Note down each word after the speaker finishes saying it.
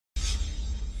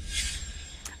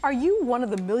Are you one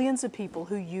of the millions of people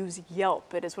who use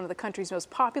Yelp? It is one of the country's most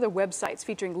popular websites,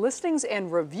 featuring listings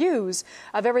and reviews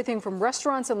of everything from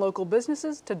restaurants and local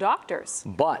businesses to doctors.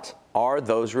 But are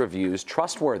those reviews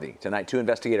trustworthy? Tonight, 2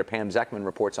 investigator Pam Zeckman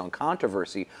reports on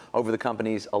controversy over the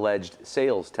company's alleged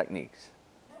sales techniques.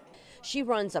 She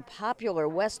runs a popular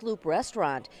West Loop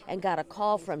restaurant and got a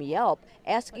call from Yelp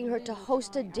asking her to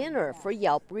host a dinner for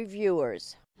Yelp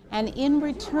reviewers. And in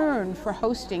return for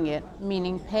hosting it,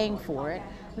 meaning paying for it,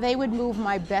 they would move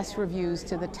my best reviews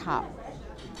to the top.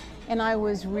 And I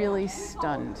was really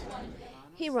stunned.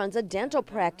 He runs a dental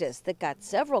practice that got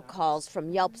several calls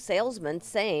from Yelp salesmen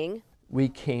saying, we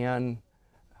can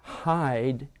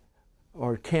hide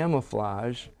or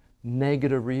camouflage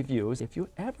negative reviews if you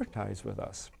advertise with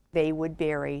us. They would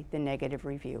bury the negative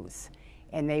reviews,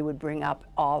 and they would bring up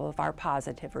all of our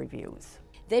positive reviews.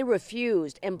 They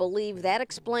refused and believe that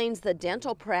explains the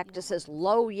dental practice's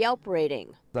low Yelp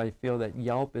rating. I feel that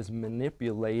Yelp is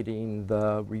manipulating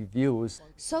the reviews.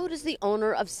 So does the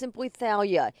owner of Simply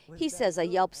Thalia. He says a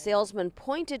Yelp salesman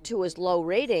pointed to his low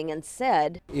rating and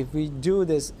said, if we do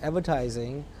this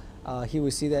advertising, he will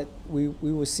see that we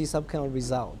will see some kind of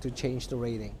result to change the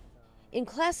rating. In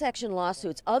class action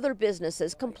lawsuits, other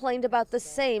businesses complained about the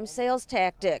same sales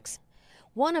tactics.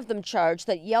 One of them charged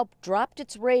that Yelp dropped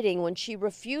its rating when she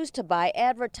refused to buy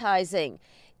advertising.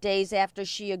 Days after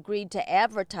she agreed to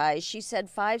advertise, she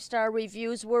said 5-star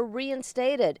reviews were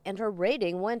reinstated and her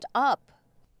rating went up.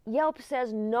 Yelp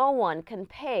says no one can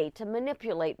pay to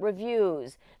manipulate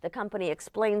reviews. The company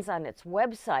explains on its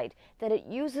website that it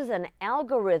uses an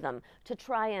algorithm to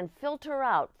try and filter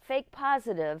out fake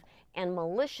positive and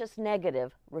malicious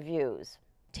negative reviews.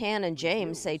 Tan and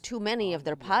James say too many of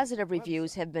their positive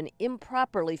reviews have been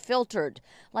improperly filtered,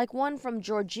 like one from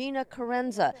Georgina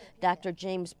Carenza, Dr.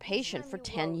 James' patient for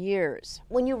 10 years.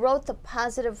 When you wrote the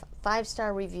positive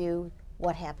 5-star review,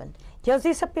 what happened? Just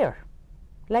disappear,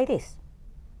 like this.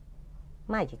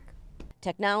 Magic.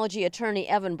 Technology attorney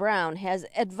Evan Brown has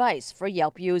advice for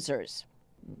Yelp users.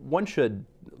 One should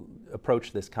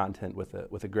approach this content with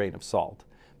a grain of salt,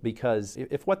 because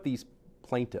if what these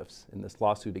plaintiffs in this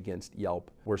lawsuit against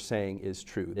Yelp were saying is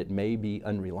true, it may be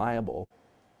unreliable.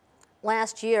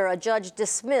 Last year, a judge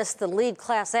dismissed the lead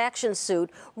class action suit,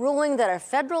 ruling that a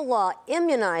federal law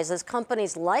immunizes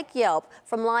companies like Yelp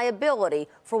from liability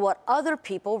for what other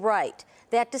people write.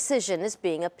 That decision is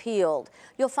being appealed.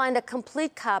 You'll find a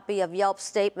complete copy of Yelp's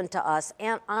statement to us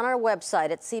and on our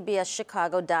website at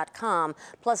cbschicago.com,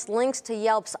 plus links to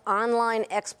Yelp's online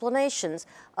explanations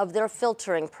of their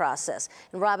filtering process.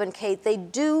 And Rob and Kate, they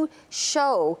do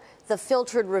show the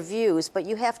filtered reviews, but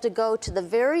you have to go to the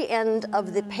very end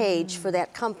of the page for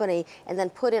that company and then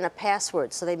put in a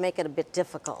password, so they make it a bit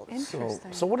difficult.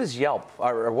 So what is Yelp,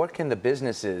 or what can the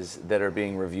businesses that are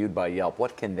being reviewed by Yelp,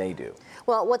 what can they do?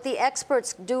 Well, what the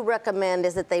experts do recommend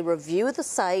is that they review the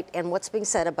site and what's being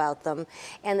said about them,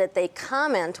 and that they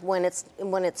comment when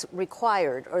it's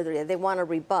required or they want to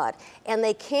rebut, and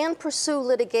they can pursue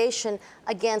litigation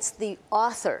against the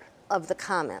author of the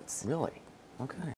comments. Really? Okay.